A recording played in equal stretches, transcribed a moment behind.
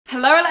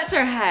Hello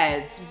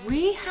Electroheads!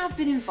 We have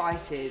been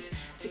invited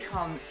to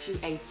come to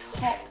a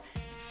top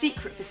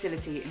secret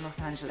facility in Los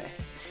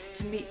Angeles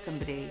to meet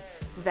somebody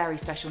very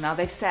special. Now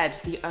they've said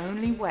the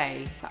only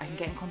way that I can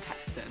get in contact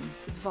with them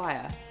is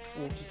via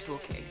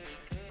walkie-talkie.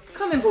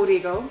 Come in, bald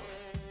eagle.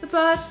 The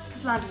bird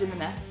has landed in the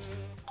nest.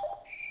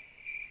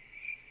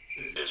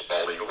 Is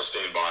bald eagle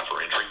stand by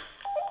for entry?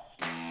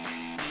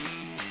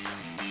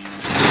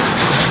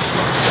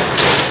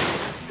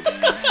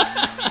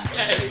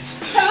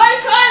 Hello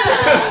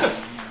Tyler!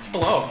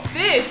 Hello.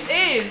 This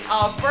is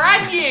our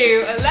brand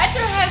new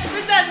Electroheads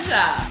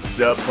presenter. What's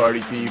up,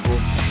 party people?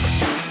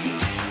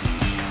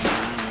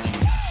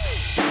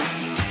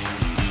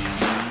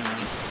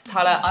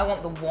 Tyler, I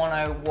want the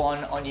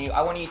 101 on you.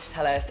 I want you to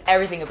tell us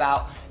everything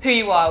about who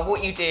you are,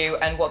 what you do,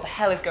 and what the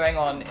hell is going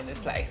on in this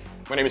place.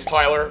 My name is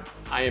Tyler.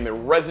 I am a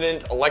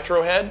resident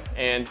Electrohead,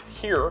 and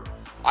here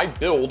I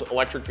build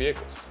electric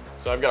vehicles.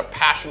 So I've got a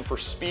passion for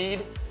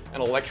speed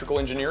and electrical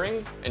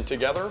engineering, and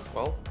together,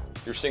 well,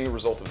 you're seeing the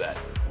result of that.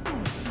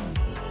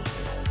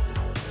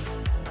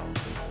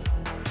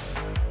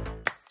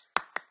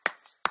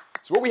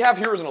 So what we have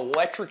here is an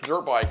electric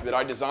dirt bike that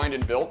I designed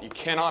and built. You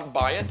cannot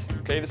buy it,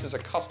 okay? This is a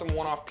custom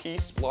one-off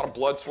piece, a lot of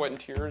blood, sweat, and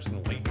tears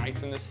and late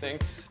nights in this thing.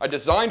 I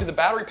designed the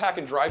battery pack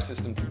and drive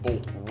system to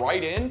bolt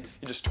right in.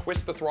 You just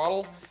twist the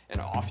throttle and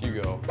off you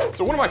go.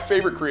 So one of my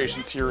favorite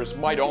creations here is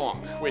my dong,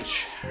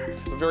 which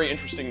is a very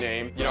interesting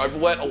name. You know, I've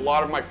let a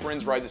lot of my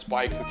friends ride this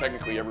bike, so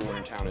technically everyone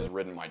in town has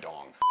ridden my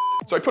dong.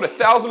 So I put a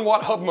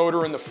 1,000-watt hub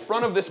motor in the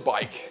front of this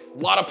bike. A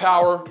lot of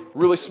power,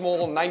 really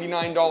small,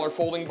 $99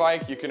 folding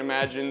bike. You can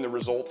imagine the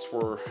results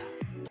were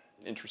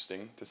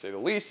interesting, to say the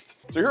least.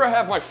 So here I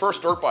have my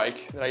first dirt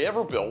bike that I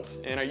ever built,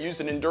 and I used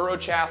an enduro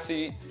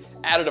chassis,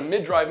 added a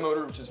mid-drive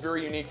motor, which is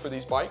very unique for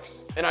these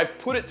bikes, and I've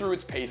put it through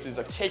its paces.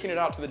 I've taken it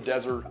out to the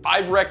desert.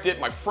 I've wrecked it,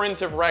 my friends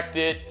have wrecked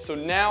it, so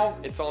now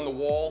it's on the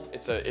wall.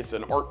 It's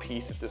an art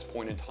piece at this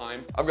point in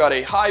time. I've got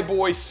a high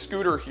boy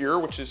scooter here,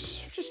 which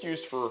is just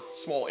used for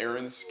small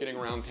errands, getting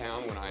around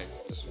town when I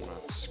just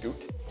want to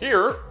scoot.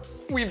 Here,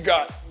 we've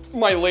got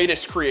my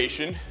latest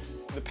creation,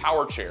 the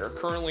power chair,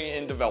 currently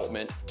in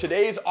development.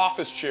 Today's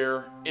office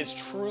chair is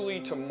truly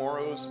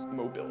tomorrow's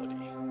mobility.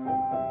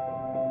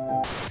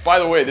 By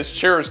the way, this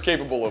chair is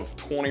capable of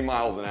 20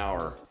 miles an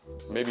hour,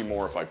 maybe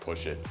more if I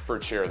push it. For a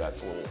chair,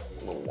 that's a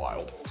little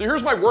wild. So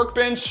here's my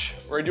workbench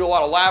where I do a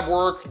lot of lab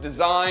work,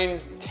 design,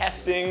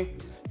 testing.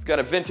 I've got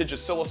a vintage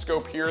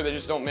oscilloscope here. They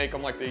just don't make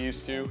them like they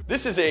used to.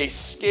 This is a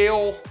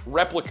scale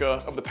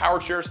replica of the power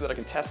chair so that I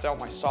can test out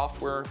my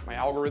software, my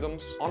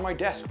algorithms on my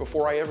desk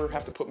before I ever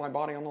have to put my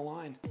body on the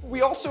line.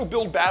 We also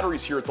build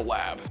batteries here at the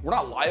lab. We're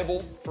not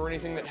liable for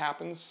anything that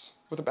happens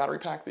with a battery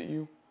pack that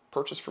you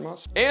purchase from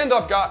us. And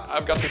I've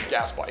got this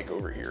gas bike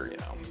over here, you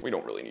know. We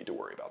don't really need to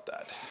worry about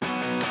that.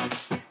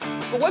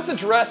 So let's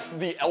address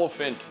the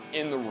elephant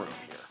in the room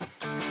here.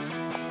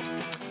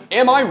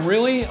 Am I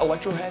really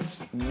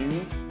Electrohead's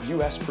new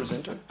US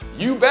presenter?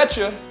 You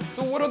betcha.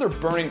 So what other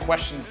burning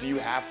questions do you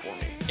have for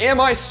me?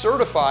 Am I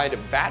certified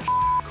batshit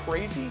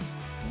crazy?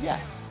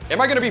 Yes. Am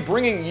I gonna be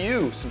bringing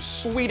you some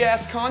sweet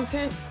ass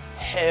content?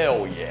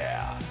 Hell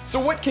yeah. So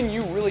what can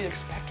you really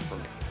expect from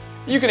me?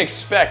 You can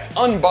expect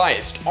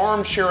unbiased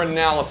armchair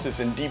analysis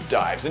and deep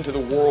dives into the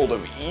world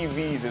of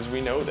EVs as we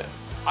know them.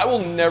 I will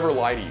never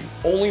lie to you.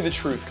 Only the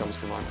truth comes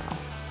from my mouth.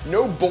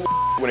 No bull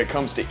when it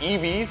comes to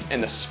EVs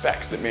and the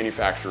specs that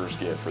manufacturers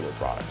give for their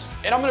products.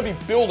 And I'm gonna be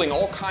building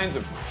all kinds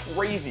of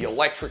crazy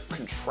electric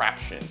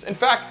contraptions. In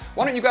fact,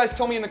 why don't you guys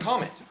tell me in the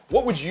comments,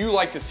 what would you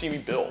like to see me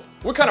build?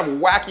 What kind of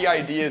wacky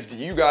ideas do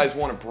you guys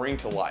want to bring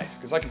to life?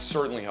 Because I can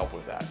certainly help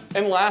with that.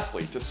 And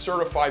lastly, to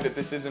certify that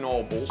this isn't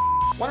all bullshit,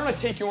 why don't I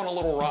take you on a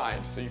little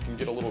ride so you can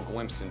get a little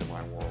glimpse into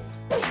my world?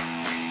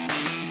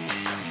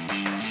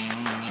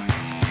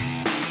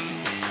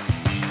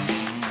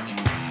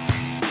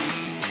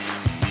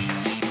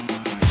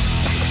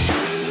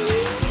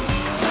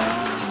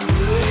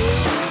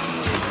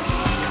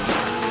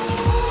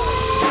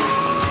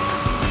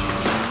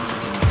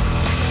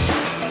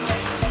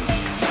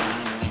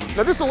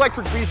 Now this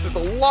electric beast is a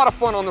lot of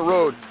fun on the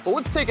road, but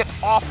let's take it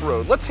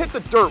off-road. Let's hit the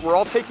dirt where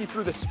I'll take you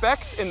through the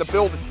specs and the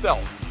build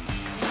itself.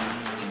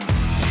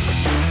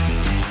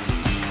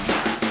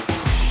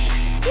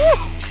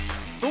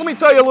 Woo! So let me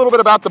tell you a little bit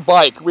about the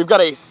bike. We've got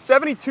a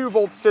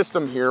 72-volt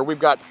system here. We've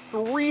got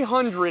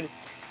 300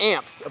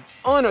 amps of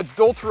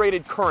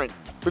unadulterated current.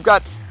 We've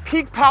got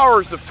peak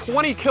powers of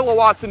 20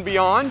 kilowatts and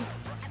beyond,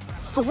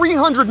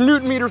 300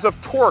 newton meters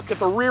of torque at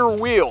the rear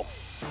wheel.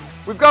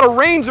 We've got a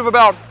range of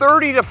about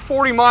 30 to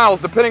 40 miles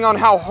depending on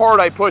how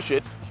hard I push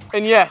it.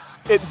 And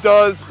yes, it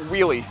does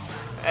wheelies,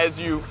 as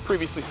you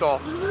previously saw.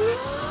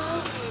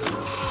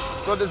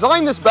 So I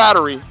designed this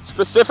battery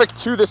specific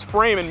to this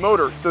frame and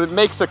motor so it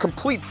makes a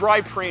complete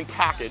drivetrain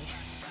package.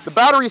 The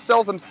battery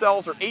cells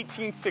themselves are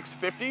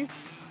 18650s,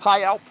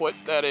 high output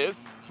that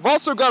is. I've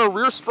also got a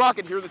rear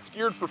sprocket here that's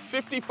geared for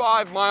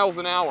 55 miles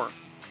an hour,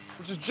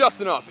 which is just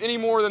enough. Any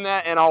more than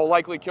that and I'll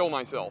likely kill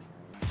myself.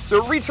 So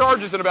it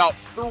recharges in about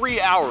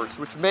 3 hours,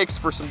 which makes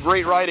for some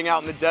great riding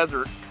out in the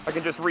desert. I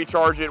can just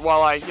recharge it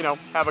while I,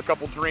 have a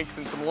couple drinks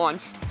and some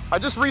lunch. I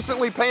just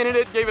recently painted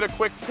it, gave it a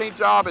quick paint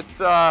job. It's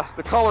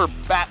the color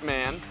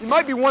Batman. You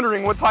might be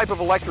wondering what type of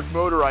electric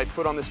motor I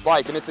put on this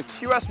bike, and it's a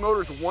QS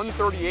Motors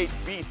 138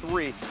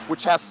 V3,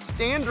 which has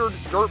standard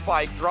dirt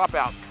bike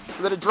dropouts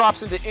so that it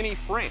drops into any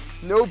frame.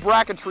 No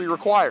bracketry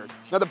required.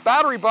 Now the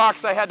battery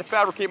box I had to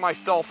fabricate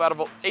myself out of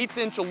 1/8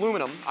 inch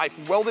aluminum. I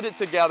welded it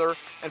together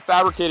and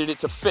fabricated it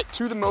to fit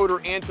to the motor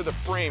and to the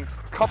frame,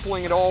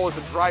 coupling it all as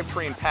a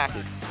drivetrain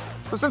package.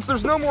 So since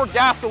there's no more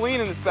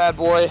gasoline in this bad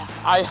boy,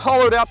 I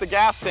hollowed out the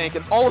gas tank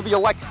and all of the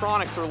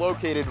electronics are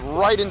located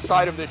right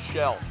inside of this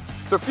shell.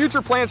 So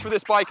future plans for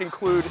this bike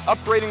include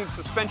upgrading the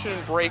suspension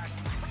and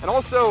brakes and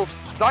also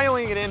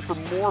dialing it in for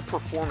more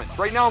performance.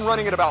 Right now I'm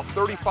running at about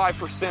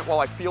 35%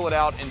 while I feel it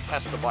out and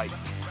test the bike.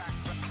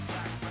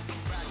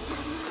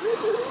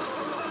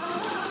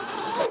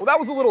 Well, that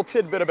was a little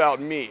tidbit about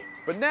me.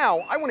 But now,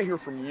 I want to hear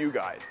from you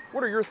guys.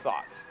 What are your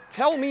thoughts?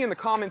 Tell me in the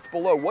comments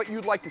below what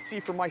you'd like to see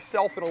from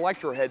myself and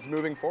Electroheads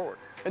moving forward.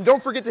 And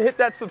don't forget to hit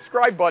that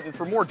subscribe button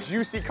for more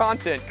juicy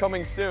content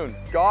coming soon.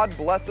 God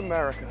bless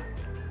America.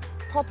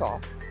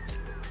 Ta-ta.